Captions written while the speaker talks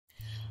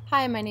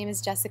Hi, my name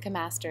is Jessica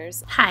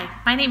Masters. Hi,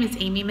 my name is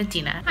Amy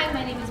Medina. Hi,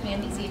 my name is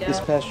Mandy Zito. This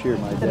past year,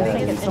 my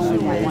dad It's only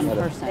one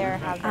person.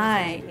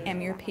 I am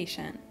your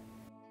patient.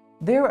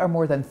 There are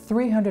more than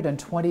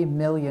 320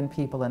 million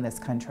people in this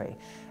country,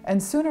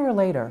 and sooner or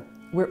later,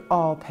 we're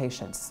all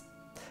patients.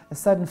 A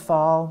sudden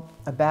fall,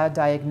 a bad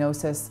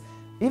diagnosis,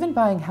 even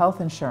buying health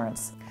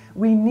insurance.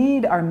 We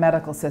need our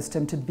medical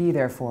system to be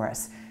there for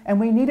us, and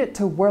we need it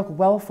to work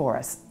well for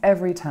us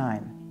every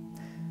time.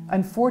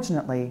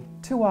 Unfortunately,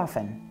 too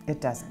often, it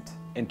doesn't.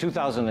 In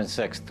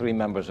 2006, 3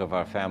 members of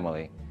our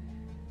family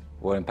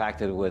were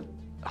impacted with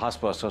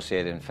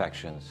hospital-associated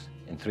infections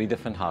in 3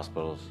 different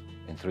hospitals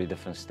in 3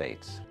 different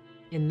states.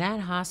 In that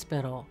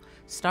hospital,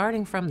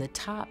 starting from the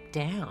top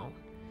down,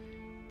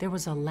 there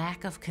was a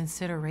lack of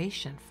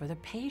consideration for the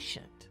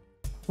patient.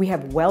 We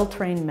have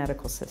well-trained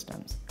medical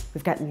systems.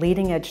 We've got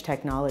leading-edge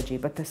technology,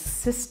 but the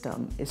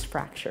system is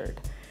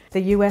fractured.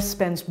 The U.S.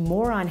 spends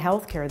more on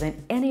healthcare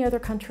than any other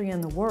country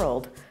in the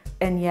world,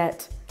 and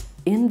yet,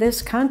 in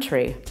this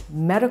country,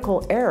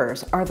 medical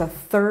errors are the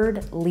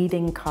 3rd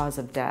leading cause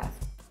of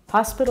death.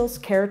 Hospitals,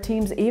 care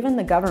teams, even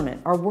the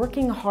government are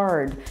working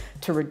hard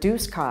to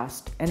reduce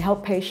cost and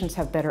help patients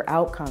have better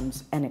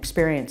outcomes and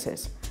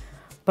experiences.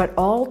 But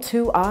all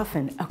too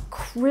often, a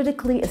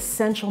critically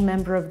essential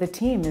member of the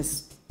team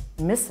is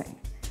missing.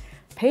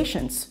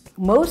 Patients,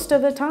 most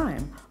of the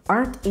time,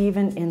 aren't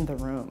even in the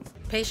room.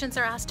 Patients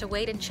are asked to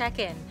wait and check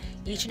in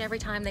each and every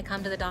time they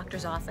come to the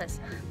doctor's office.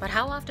 But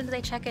how often do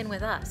they check in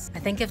with us? I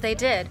think if they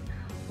did,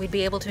 we'd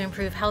be able to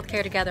improve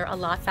healthcare together a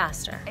lot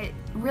faster. It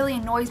really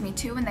annoys me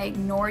too when they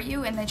ignore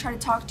you and they try to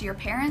talk to your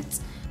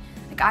parents.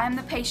 Like, I am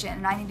the patient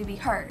and I need to be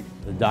heard.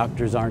 The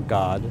doctors aren't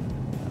God.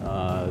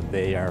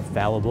 They are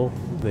fallible.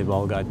 They've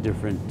all got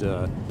different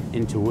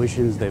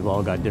intuitions. They've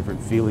all got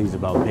different feelings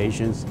about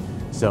patients.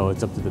 So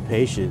it's up to the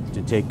patient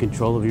to take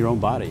control of your own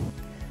body.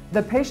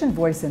 The Patient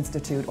Voice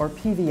Institute, or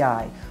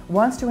PVI,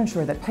 wants to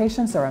ensure that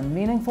patients are a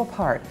meaningful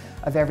part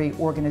of every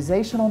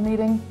organizational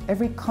meeting,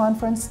 every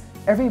conference,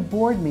 every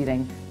board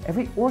meeting,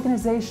 every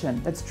organization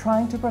that's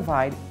trying to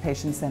provide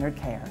patient-centered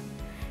care.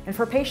 And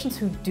for patients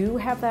who do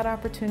have that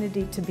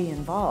opportunity to be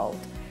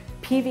involved,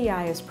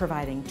 PVI is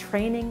providing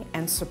training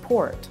and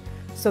support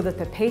so that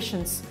the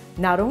patients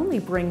not only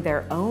bring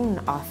their own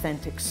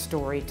authentic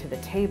story to the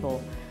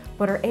table,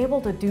 but are able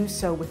to do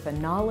so with the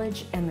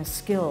knowledge and the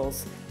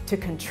skills to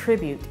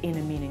contribute in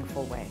a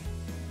meaningful way.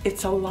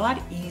 It's a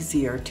lot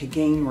easier to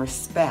gain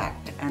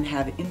respect and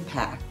have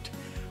impact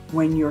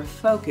when you're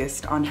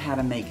focused on how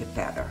to make it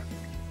better.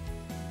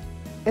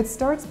 It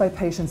starts by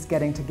patients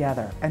getting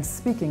together and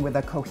speaking with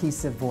a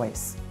cohesive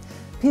voice.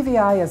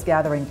 PVI is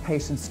gathering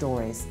patient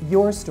stories,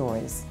 your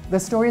stories. The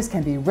stories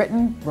can be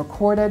written,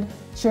 recorded,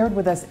 shared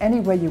with us any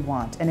way you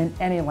want and in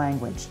any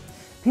language.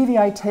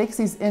 PVI takes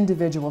these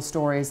individual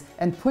stories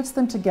and puts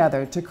them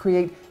together to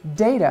create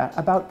data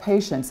about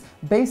patients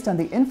based on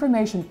the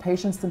information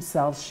patients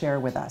themselves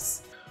share with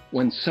us.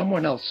 When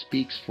someone else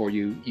speaks for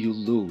you, you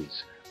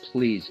lose.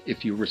 Please,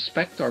 if you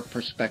respect our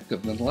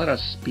perspective, then let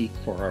us speak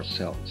for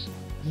ourselves.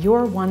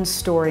 Your one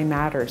story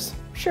matters.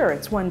 Sure,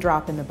 it's one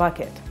drop in the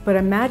bucket, but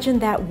imagine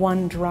that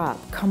one drop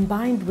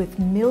combined with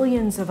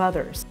millions of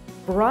others,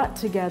 brought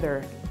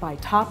together by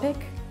topic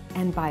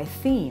and by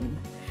theme,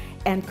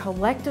 and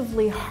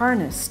collectively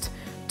harnessed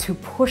to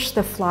push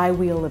the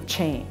flywheel of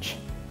change.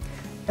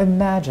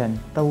 Imagine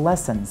the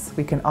lessons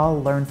we can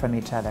all learn from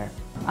each other.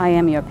 I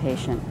am your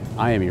patient.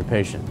 I am your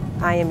patient.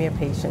 I am your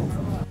patient.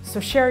 So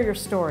share your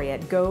story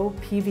at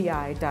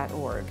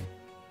gopvi.org.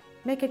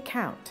 Make it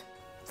count.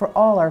 For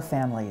all our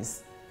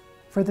families,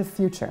 for the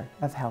future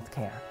of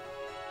healthcare.